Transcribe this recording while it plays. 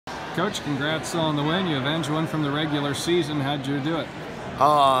Coach, congrats on the win. You avenged one from the regular season. How'd you do it?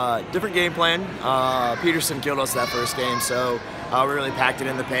 Different game plan. Peterson killed us that first game, so we really packed it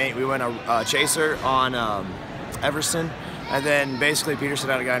in the paint. We went a chaser on Everson, and then basically Peterson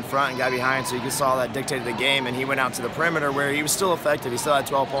had a guy in front and guy behind, so you just saw that dictated the game, and he went out to the perimeter where he was still effective. He still had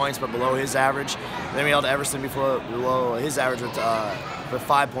 12 points, but below his average. And then we held Everson below his average with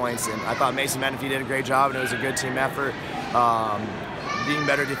 5 points, and I thought Mason Menifee did a great job, and it was a good team effort, being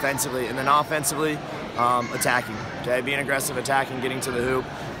better defensively, and then offensively, attacking, okay? Being aggressive, attacking, getting to the hoop.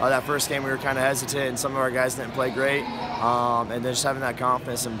 That first game we were kind of hesitant and some of our guys didn't play great, and then just having that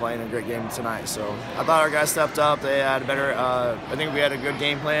confidence and playing a great game tonight. So I thought our guys stepped up. They had a better, I think we had a good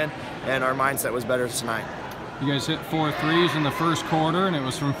game plan, and our mindset was better tonight. You guys hit 4 threes in the first quarter, and it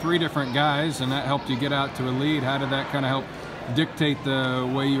was from 3 different guys, and that helped you get out to a lead. How did that kind of help dictate the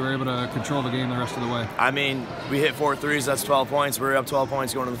way you were able to control the game the rest of the way? I mean, we hit 4 threes, that's 12 points. We were up 12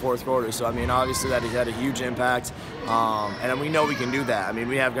 points going into the fourth quarter. So, I mean, obviously that had a huge impact. And we know we can do that. I mean,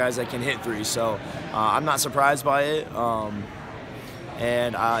 we have guys that can hit threes. So I'm not surprised by it.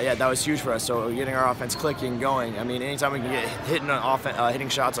 Yeah, that was huge for us. So getting our offense clicking, going. I mean, anytime we can get hitting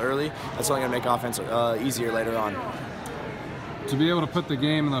shots early, that's only going to make offense easier later on. To be able to put the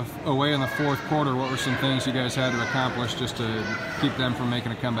game away in the fourth quarter, what were some things you guys had to accomplish just to keep them from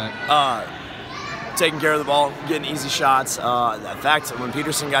making a comeback? Taking care of the ball, getting easy shots. In fact, when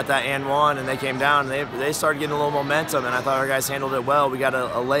Peterson got that and one and they came down, they started getting a little momentum, and I thought our guys handled it well. We got a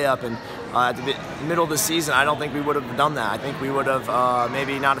layup, and at the middle of the season, I don't think we would have done that. I think we would have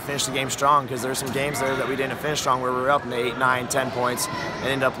maybe not have finished the game strong, because there's some games there that we didn't finish strong where we were up in 8, 9, 10 points and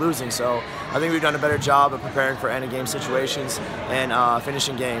ended up losing. So I think we've done a better job of preparing for end-of-game situations and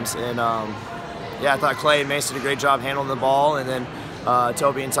finishing games. And yeah, I thought Clay and Mason did a great job handling the ball, and then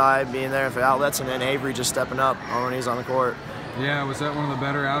Toby and Ty being there for outlets, and then Avery just stepping up when he's on the court. Yeah, was that one of the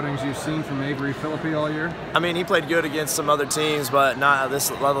better outings you've seen from Avery Philippi all year? I mean, he played good against some other teams, but not at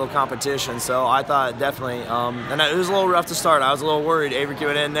this level of competition. So I thought definitely, and it was a little rough to start. I was a little worried. Avery came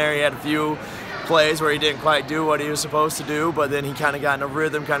in there, he had a few plays where he didn't quite do what he was supposed to do, but then he kind of got in a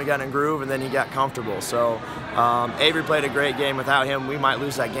rhythm, kind of got in a groove, and then he got comfortable. So Avery played a great game. Without him, we might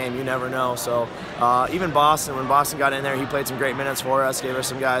lose that game. You never know. So even Boston, when Boston got in there, he played some great minutes for us, gave us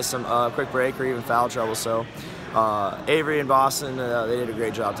some guys some quick break or even foul trouble. So Avery and Boston, they did a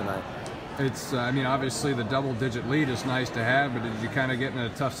great job tonight. It's, I mean, obviously the double-digit lead is nice to have, but did you kind of get in a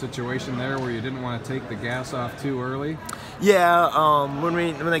tough situation there where you didn't want to take the gas off too early? Yeah,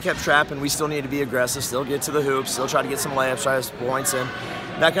 when they kept trapping, we still need to be aggressive, still get to the hoops, still try to get some layups, try to get points in.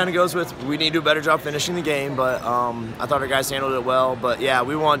 That kind of goes with, we need to do a better job finishing the game, but I thought our guys handled it well. But yeah,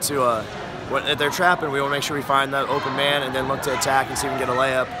 we want to, if they're trapping, we want to make sure we find that open man and then look to attack and see if we can get a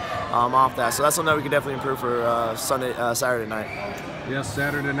layup off that. So that's something that we can definitely improve for Saturday night. Yes,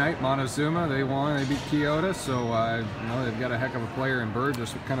 Saturday night, Montezuma, they won, they beat Keota, so you know, they've got a heck of a player in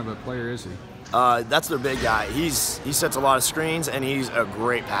Burgess. What kind of a player is he? That's their big guy. He sets a lot of screens, and he's a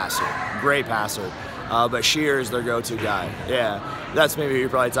great passer. But Shear's their go-to guy. Yeah, that's maybe who you're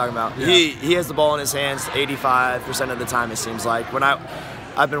probably talking about. Yeah. He has the ball in his hands 85% of the time, it seems like.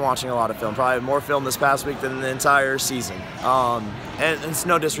 I've been watching a lot of film, probably more film this past week than the entire season. And it's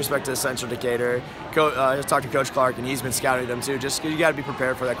no disrespect to Central Decatur. I just talked to Coach Clark, and he's been scouting them too. Just you got to be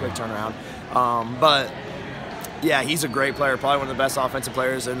prepared for that quick turnaround. But yeah, he's a great player, probably one of the best offensive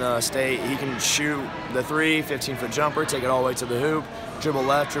players in the state. He can shoot the 3, 15-foot jumper, take it all the way to the hoop, dribble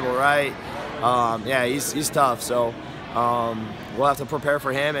left, dribble right. Yeah, he's tough. So we'll have to prepare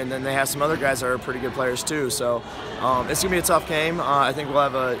for him, and then they have some other guys that are pretty good players too. So it's gonna be a tough game. I think we'll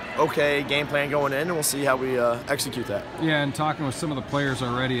have a okay game plan going in, and we'll see how we execute that. Yeah, and talking with some of the players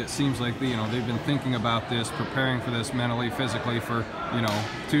already, it seems like they've been thinking about this, preparing for this mentally, physically for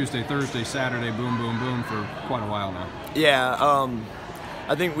Tuesday, Thursday, Saturday, boom, boom, boom for quite a while now. Yeah.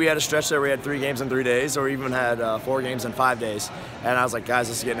 I think we had a stretch there where we had 3 games in 3 days, or even had 4 games in 5 days. And I was like, guys,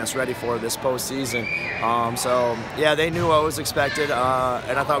 this is getting us ready for this postseason. So, yeah, they knew what was expected.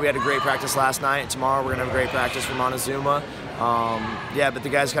 And I thought we had a great practice last night. Tomorrow we're going to have a great practice for Montezuma. Yeah, but the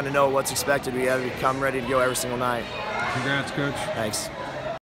guys kind of know what's expected. We have to come ready to go every single night. Congrats, Coach. Thanks.